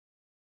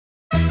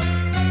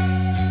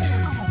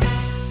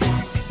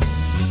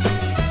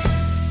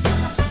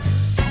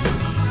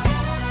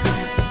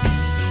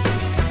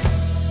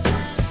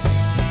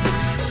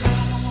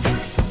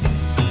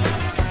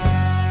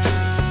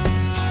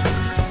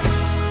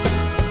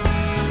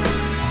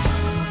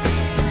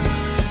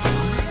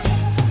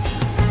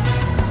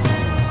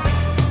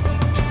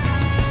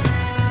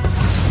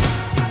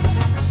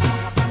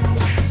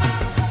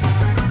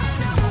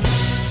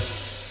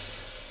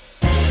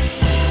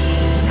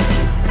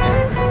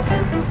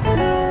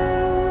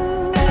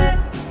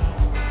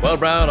Well,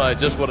 Brown, I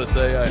just want to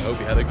say I hope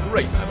you had a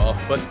great time off,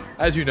 but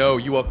as you know,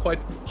 you are quite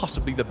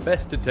possibly the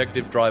best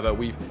detective driver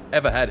we've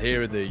ever had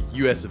here in the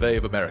US of A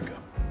of America.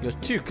 You're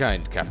too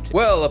kind, Captain.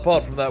 Well,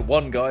 apart from that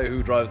one guy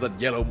who drives that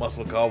yellow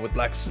muscle car with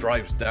black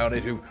stripes down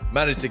it, who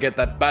managed to get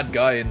that bad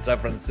guy in San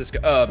San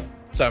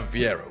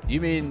Fierro. You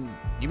mean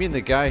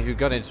the guy who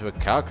got into a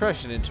car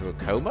crash and into a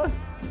coma?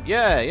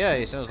 Yeah,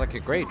 he sounds like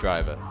a great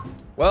driver.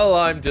 Well,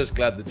 I'm just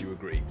glad that you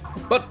agree.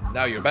 But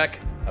now you're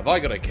back, have I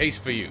got a case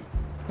for you?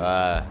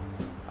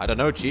 I don't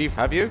know, Chief,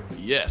 have you?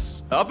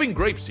 Yes. Up in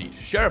Grapeseed,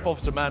 Sheriff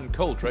Officer Man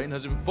Coltrane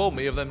has informed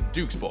me of them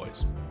Duke's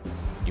boys.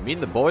 You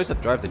mean the boys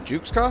that drive the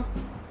Duke's car?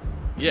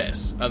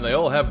 Yes, and they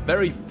all have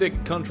very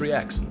thick country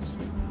accents.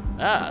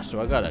 Ah,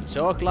 so I gotta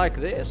talk like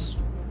this?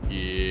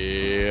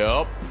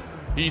 Yep.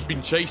 He's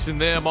been chasing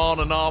them on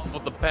and off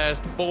for the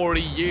past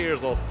 40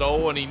 years or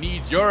so, and he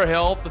needs your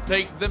help to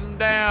take them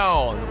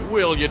down.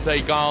 Will you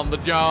take on the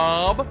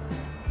job?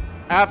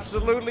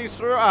 Absolutely,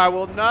 sir. I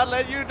will not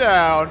let you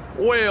down.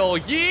 Well,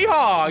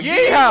 yeehaw!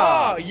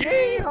 Yeehaw!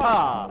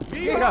 Yeehaw!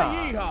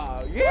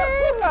 Yeehaw!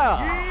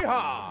 Yeehaw!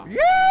 Yeehaw!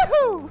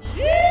 Yahoo!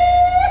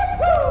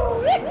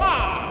 Yeehaw!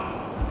 Yeehaw!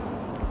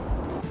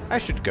 I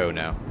should go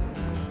now.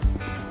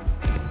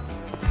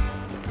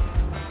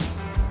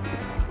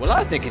 Well,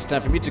 I think it's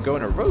time for me to go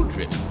on a road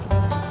trip.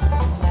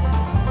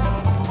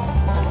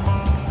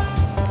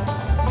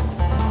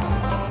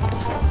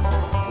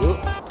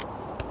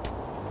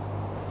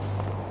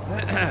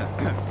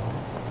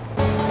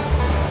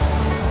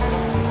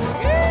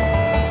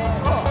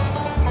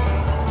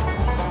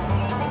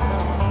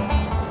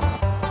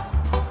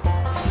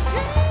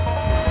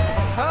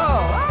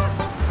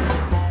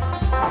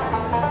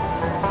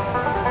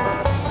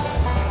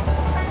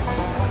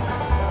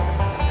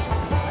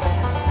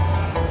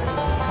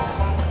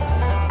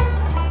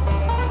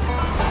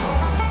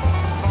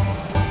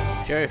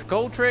 Sheriff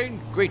Coltrane,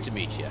 great to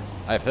meet you.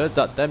 I've heard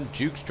that them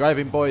Duke's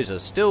driving boys are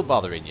still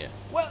bothering you.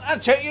 Well, I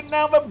tell you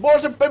now, the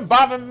boys have been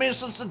bothering me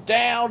since the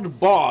day I was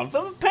born.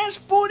 For the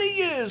past 40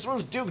 years,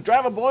 those Duke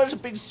driver boys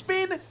have been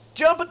spinning,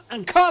 jumping,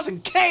 and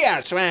causing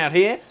chaos around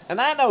here, and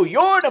I know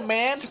you're the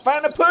man to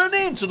finally put an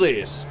end to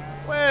this.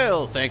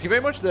 Well, thank you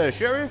very much there,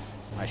 Sheriff.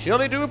 I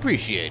surely do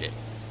appreciate it.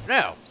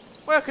 Now,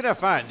 where can I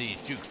find these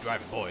Duke's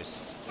driving boys?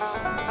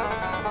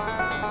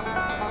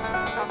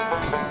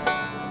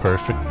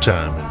 Perfect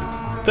timing.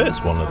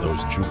 There's one of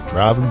those Duke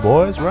driving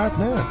boys right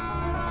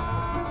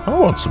now. I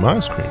want some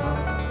ice cream. Well,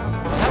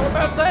 how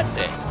about that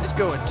then? Let's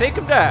go and take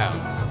them down.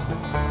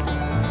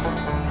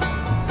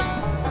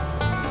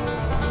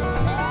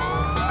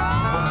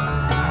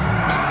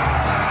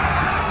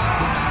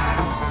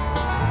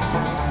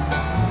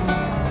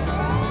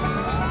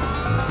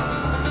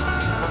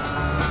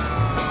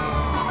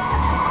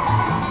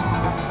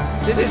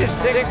 This is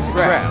Detective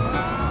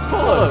Browne. Pull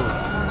over.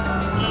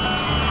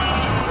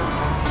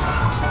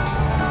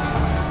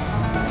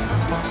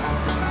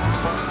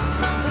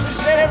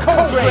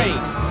 Coltrane!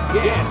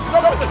 Yeah,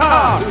 stop the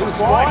car, little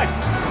boy!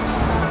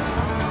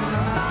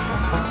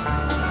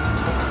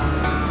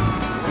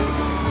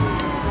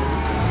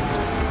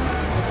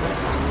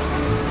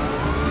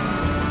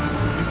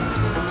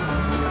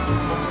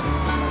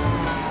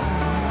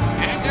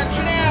 I got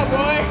you now,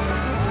 boy!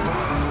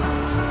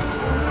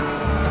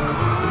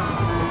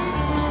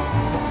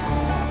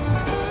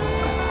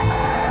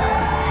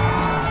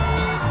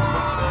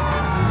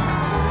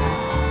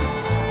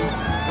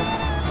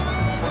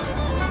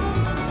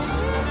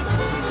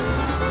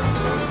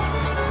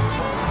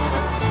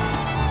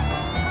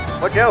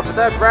 Watch out for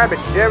that rabbit,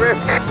 Sheriff.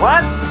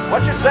 What?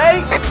 What you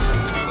say?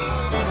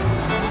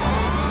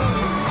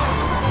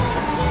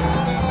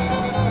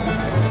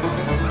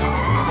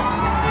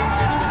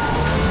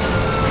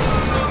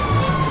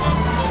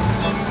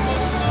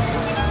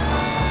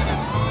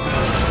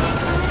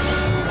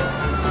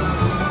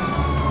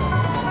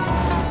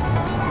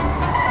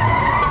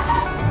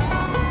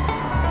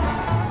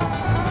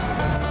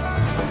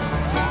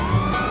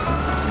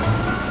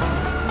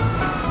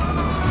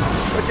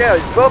 Yeah,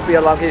 he's bumpy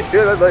along his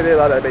shoulder.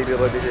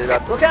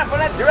 Look out for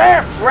that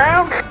giraffe,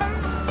 Brown!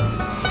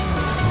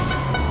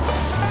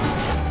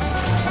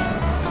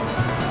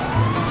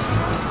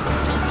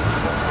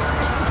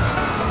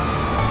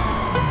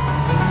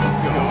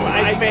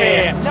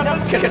 Nightmare!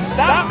 Nothing can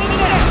stop me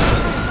now!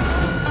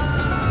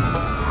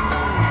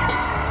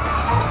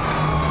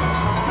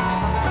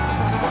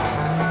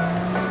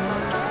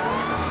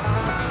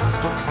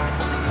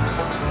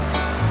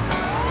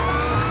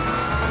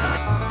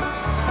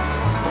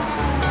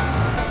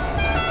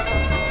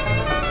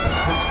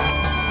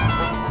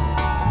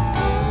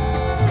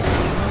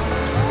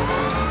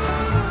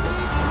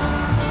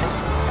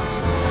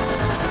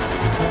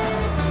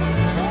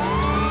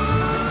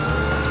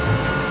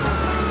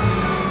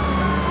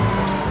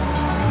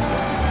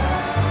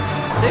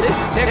 This is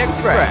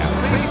Detective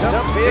Browne. Please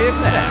stop here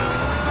now.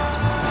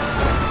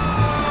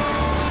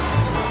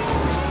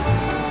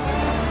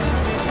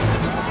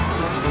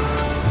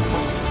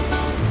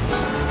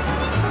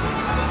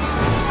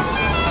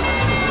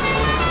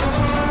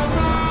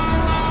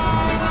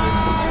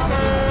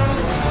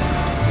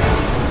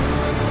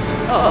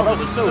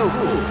 cars are so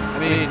cool. I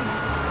mean,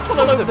 pull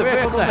over the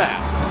vehicle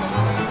now.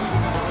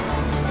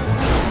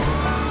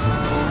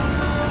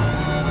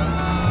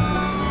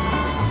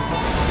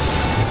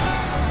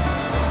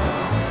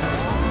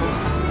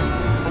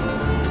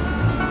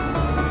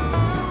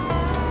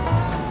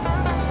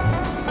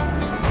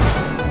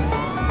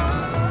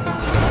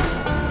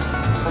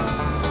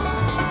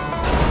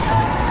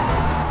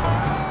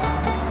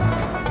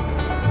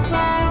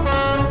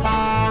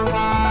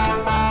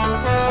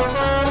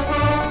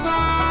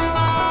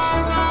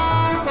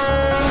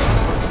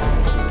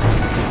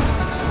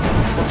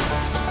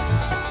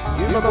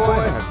 My boy,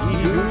 have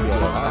you your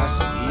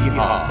last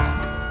yeehaw?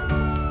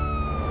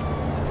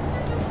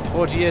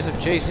 40 years of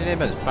chasing him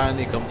has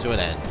finally come to an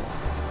end.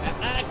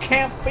 And I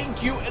can't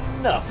thank you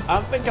enough.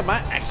 I think I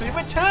might actually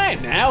retire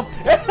now.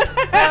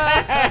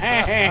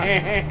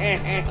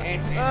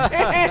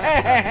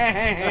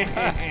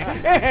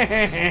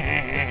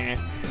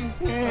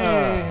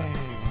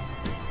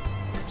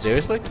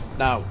 Seriously?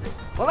 No.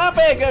 Well, I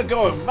better get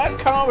going. My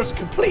car was a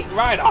complete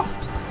write-off.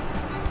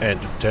 And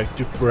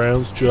Detective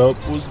Browne's job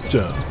was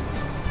done.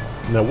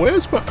 Now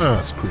where's my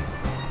ice cream?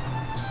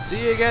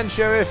 See you again,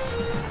 Sheriff.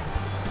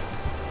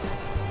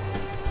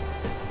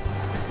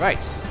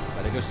 Right,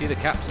 better go see the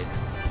captain.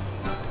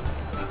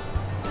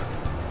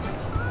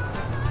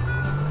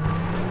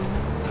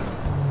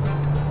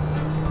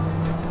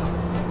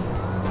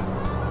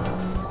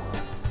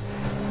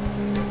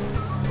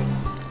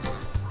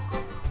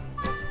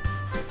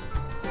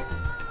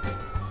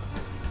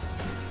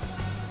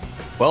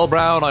 Well,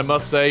 Browne, I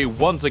must say,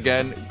 once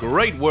again,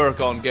 great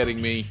work on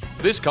getting me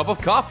this cup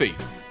of coffee.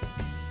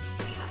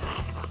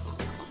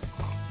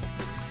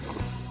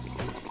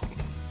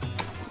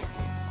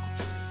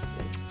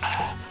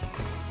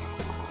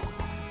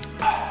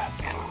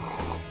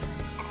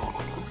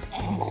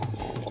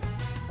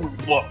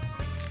 What?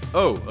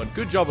 Oh, and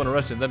good job on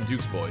arresting them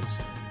Dukes boys.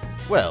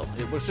 Well,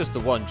 it was just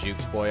the one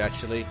Duke's boy,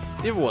 actually.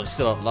 The other one's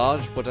still at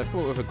large, but I've come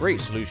up with a great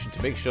solution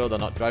to make sure they're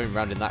not driving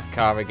around in that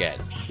car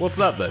again. What's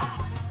that then?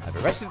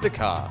 I've arrested the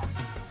car.